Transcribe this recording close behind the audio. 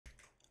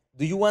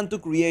Do you want to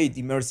create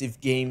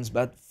immersive games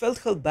but felt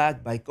held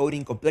back by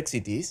coding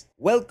complexities?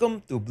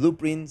 Welcome to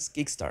Blueprint's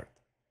Kickstart,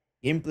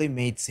 gameplay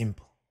made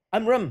simple.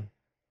 I'm Ram,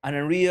 an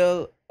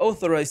Unreal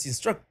authorized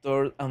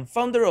instructor and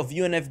founder of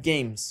UNF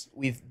Games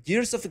with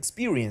years of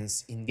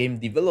experience in game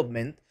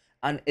development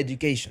and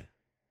education.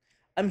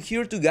 I'm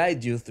here to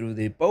guide you through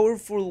the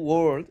powerful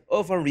world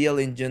of Unreal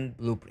Engine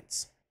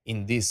blueprints.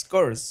 In this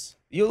course,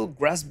 you'll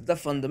grasp the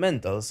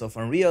fundamentals of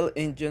Unreal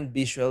Engine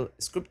visual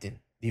scripting,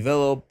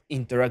 develop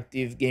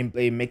interactive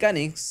gameplay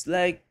mechanics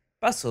like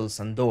puzzles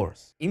and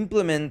doors,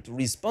 implement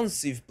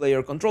responsive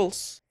player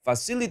controls,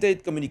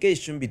 facilitate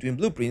communication between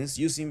blueprints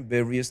using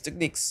various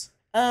techniques,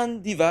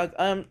 and debug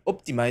and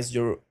optimize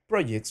your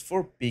projects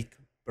for peak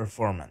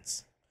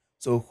performance.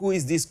 So who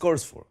is this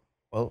course for?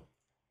 Well,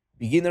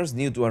 beginners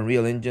new to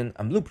Unreal Engine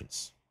and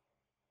blueprints.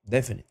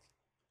 Definitely.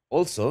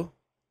 Also,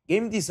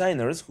 game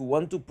designers who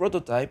want to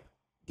prototype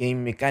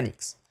game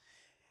mechanics.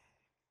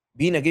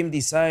 Being a game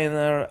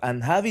designer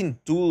and having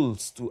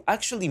tools to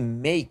actually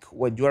make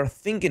what you are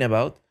thinking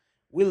about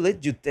will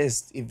let you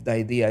test if the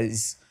idea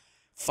is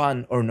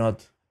fun or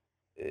not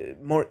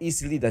more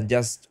easily than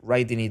just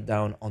writing it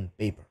down on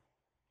paper.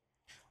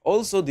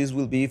 Also, this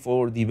will be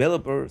for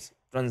developers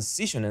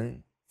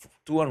transitioning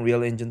to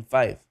Unreal Engine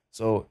 5.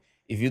 So,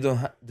 if you do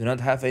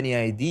not have any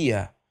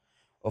idea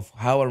of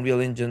how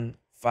Unreal Engine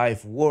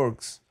 5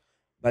 works,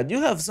 but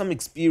you have some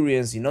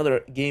experience in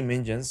other game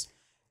engines,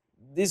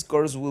 this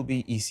course will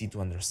be easy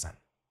to understand.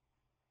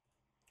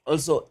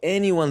 Also,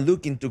 anyone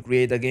looking to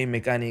create a game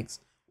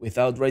mechanics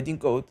without writing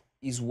code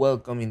is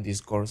welcome in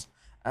this course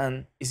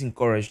and is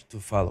encouraged to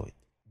follow it.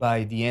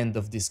 By the end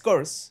of this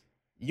course,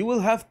 you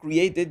will have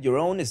created your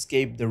own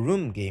escape the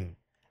room game,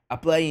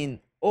 applying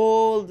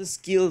all the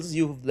skills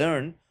you've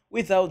learned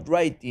without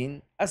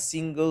writing a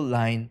single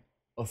line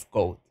of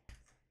code.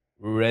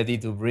 Ready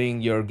to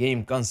bring your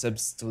game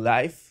concepts to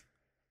life?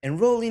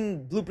 Enroll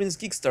in Blueprint's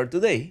Kickstart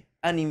today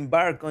and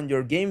embark on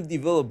your game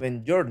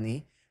development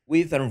journey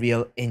with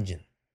Unreal Engine.